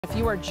If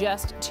you are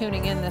just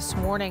tuning in this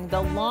morning,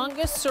 the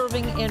longest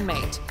serving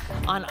inmate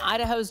on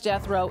Idaho's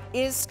death row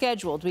is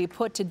scheduled to be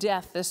put to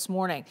death this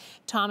morning.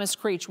 Thomas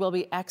Creech will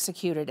be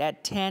executed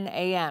at 10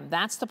 a.m.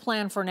 That's the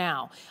plan for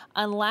now.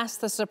 Unless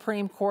the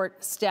Supreme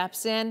Court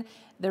steps in,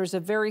 there's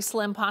a very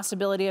slim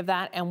possibility of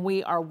that, and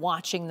we are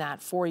watching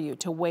that for you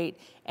to wait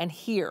and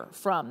hear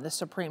from the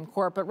Supreme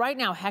Court. But right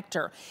now,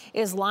 Hector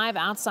is live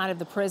outside of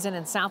the prison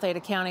in South Ada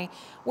County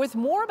with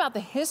more about the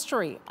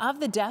history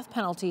of the death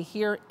penalty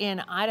here in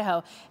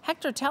Idaho.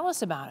 Hector, tell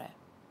us about it.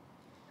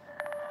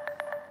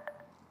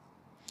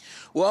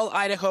 Well,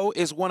 Idaho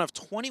is one of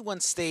 21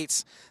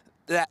 states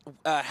that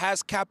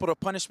has capital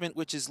punishment,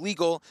 which is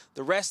legal.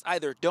 The rest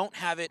either don't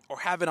have it or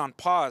have it on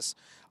pause.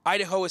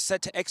 Idaho is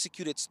set to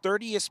execute its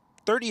 30th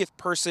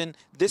person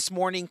this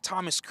morning,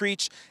 Thomas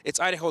Creech. It's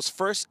Idaho's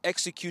first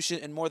execution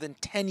in more than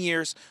 10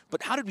 years.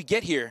 But how did we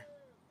get here?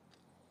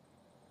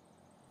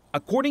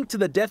 According to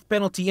the Death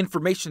Penalty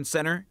Information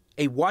Center,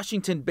 a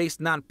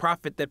Washington-based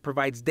nonprofit that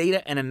provides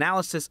data and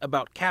analysis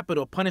about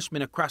capital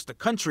punishment across the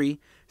country,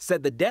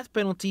 said the death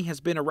penalty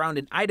has been around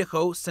in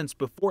Idaho since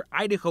before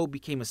Idaho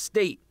became a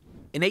state.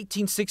 In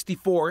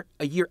 1864,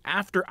 a year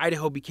after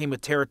Idaho became a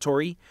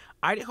territory,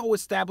 Idaho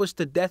established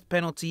the death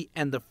penalty,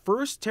 and the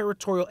first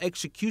territorial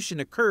execution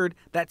occurred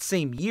that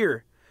same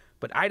year.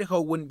 But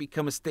Idaho wouldn't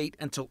become a state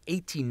until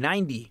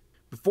 1890.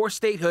 Before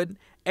statehood,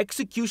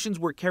 executions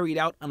were carried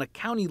out on a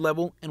county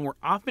level and were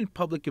often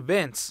public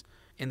events.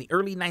 In the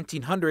early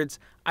 1900s,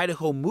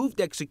 Idaho moved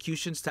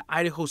executions to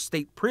Idaho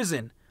State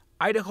Prison.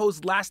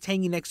 Idaho's last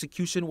hanging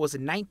execution was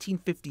in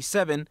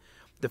 1957.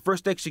 The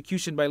first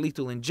execution by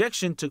lethal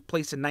injection took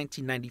place in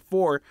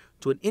 1994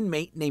 to an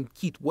inmate named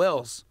Keith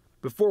Wells.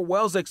 Before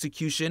Wells'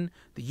 execution,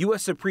 the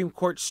U.S. Supreme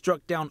Court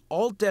struck down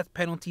all death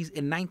penalties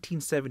in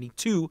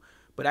 1972,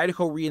 but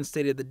Idaho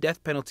reinstated the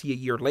death penalty a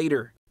year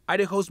later.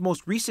 Idaho's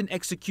most recent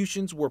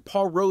executions were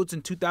Paul Rhodes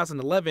in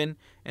 2011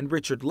 and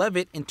Richard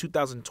Levitt in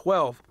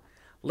 2012.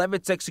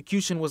 Levitt's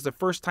execution was the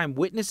first time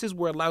witnesses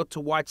were allowed to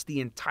watch the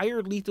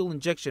entire lethal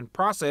injection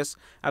process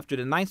after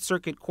the Ninth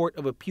Circuit Court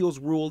of Appeals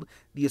ruled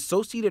the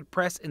Associated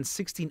Press and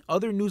 16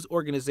 other news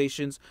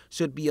organizations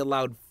should be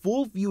allowed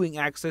full viewing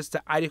access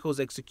to Idaho's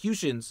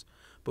executions.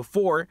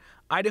 Before,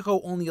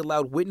 Idaho only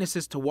allowed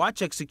witnesses to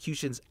watch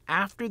executions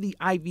after the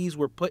IVs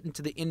were put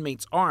into the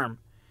inmate's arm.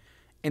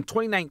 In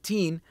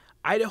 2019,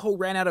 Idaho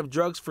ran out of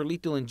drugs for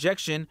lethal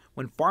injection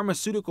when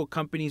pharmaceutical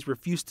companies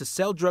refused to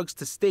sell drugs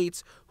to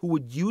states who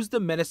would use the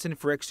medicine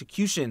for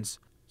executions.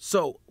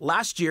 So,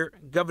 last year,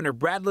 Governor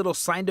Brad Little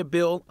signed a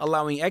bill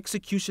allowing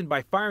execution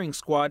by firing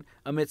squad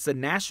amidst a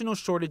national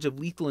shortage of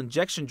lethal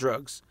injection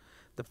drugs.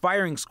 The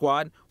firing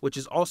squad, which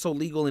is also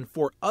legal in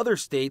 4 other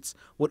states,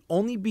 would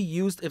only be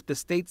used if the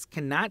states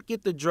cannot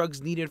get the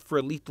drugs needed for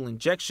a lethal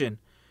injection.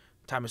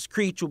 Thomas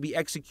Creech will be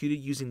executed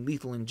using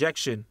lethal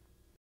injection.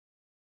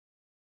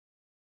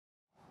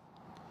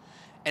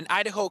 And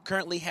Idaho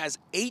currently has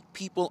 8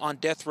 people on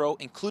death row,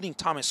 including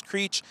Thomas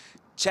Creech.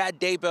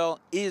 Chad Daybell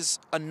is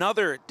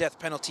another death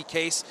penalty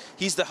case.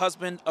 He's the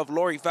husband of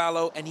Lori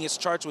Vallow, and he is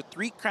charged with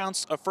 3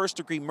 counts of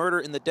first-degree murder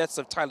in the deaths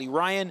of Tylee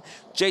Ryan,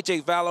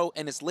 J.J. Vallow,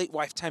 and his late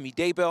wife, Tammy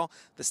Daybell.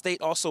 The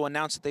state also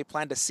announced that they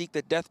plan to seek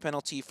the death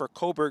penalty for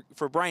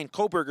Brian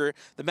Koberger,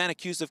 the man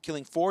accused of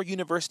killing 4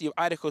 University of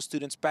Idaho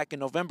students back in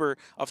November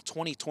of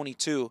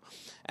 2022.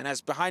 And as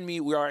behind me,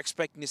 we are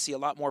expecting to see a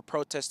lot more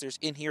protesters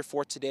in here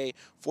for today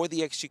for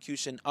the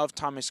execution of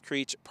Thomas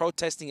Creech,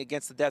 protesting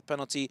against the death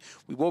penalty.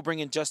 We will bring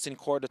in Justin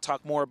Core to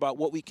talk more about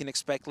what we can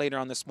expect later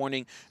on this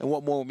morning and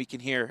what more we can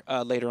hear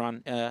later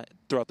on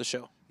throughout the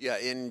show. Yeah,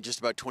 in just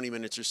about 20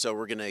 minutes or so,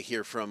 we're going to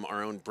hear from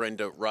our own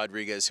Brenda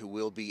Rodriguez, who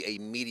will be a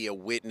media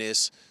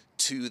witness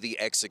to the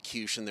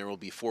execution. There will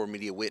be 4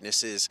 media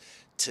witnesses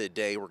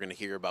today. We're going to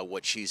hear about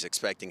what she's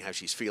expecting, how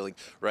she's feeling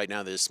right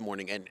now this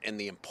morning, and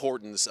the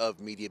importance of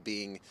media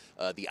being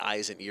the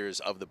eyes and ears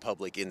of the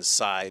public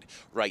inside,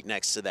 right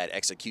next to that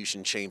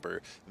execution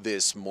chamber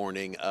this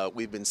morning.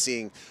 We've been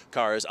seeing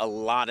cars, a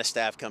lot of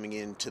staff coming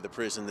into the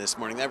prison this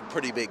morning. They have a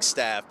pretty big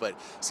staff, but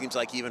seems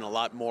like even a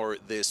lot more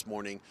this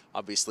morning.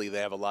 Obviously, they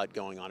have a lot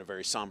going on, a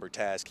very somber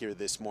task here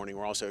this morning.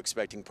 We're also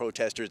expecting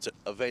protesters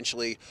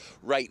eventually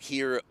right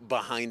here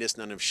behind us.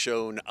 None have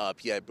shown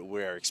up yet, but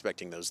we are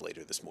expecting those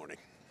later this morning.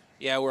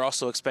 Yeah, we're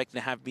also expecting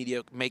to have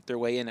media make their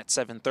way in at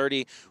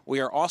 7:30.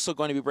 We are also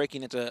going to be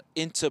breaking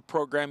into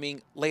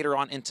programming later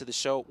on into the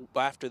show.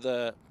 After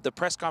the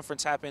press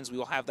conference happens, we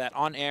will have that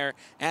on air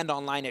and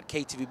online at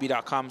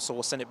ktvb.com, so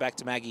we'll send it back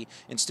to Maggie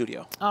in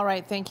studio. All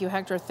right, thank you,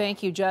 Hector.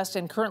 Thank you,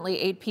 Justin. Currently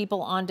 8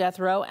 people on death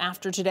row.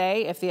 After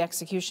today, if the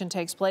execution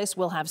takes place,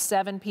 we'll have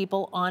 7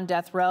 people on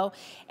death row.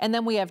 And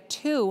then we have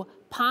 2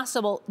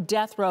 possible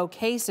death row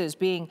cases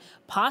being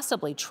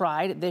possibly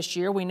tried this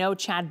year. We know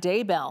Chad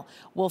Daybell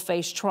will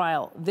face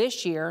trial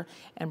this year,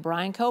 and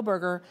Brian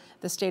Koberger,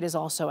 the state is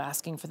also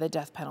asking for the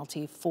death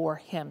penalty for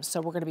him.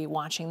 So we're going to be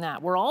watching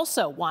that. We're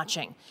also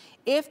watching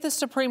if the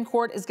Supreme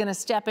Court is going to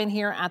step in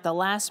here at the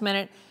last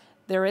minute.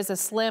 There is a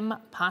slim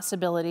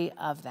possibility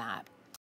of that.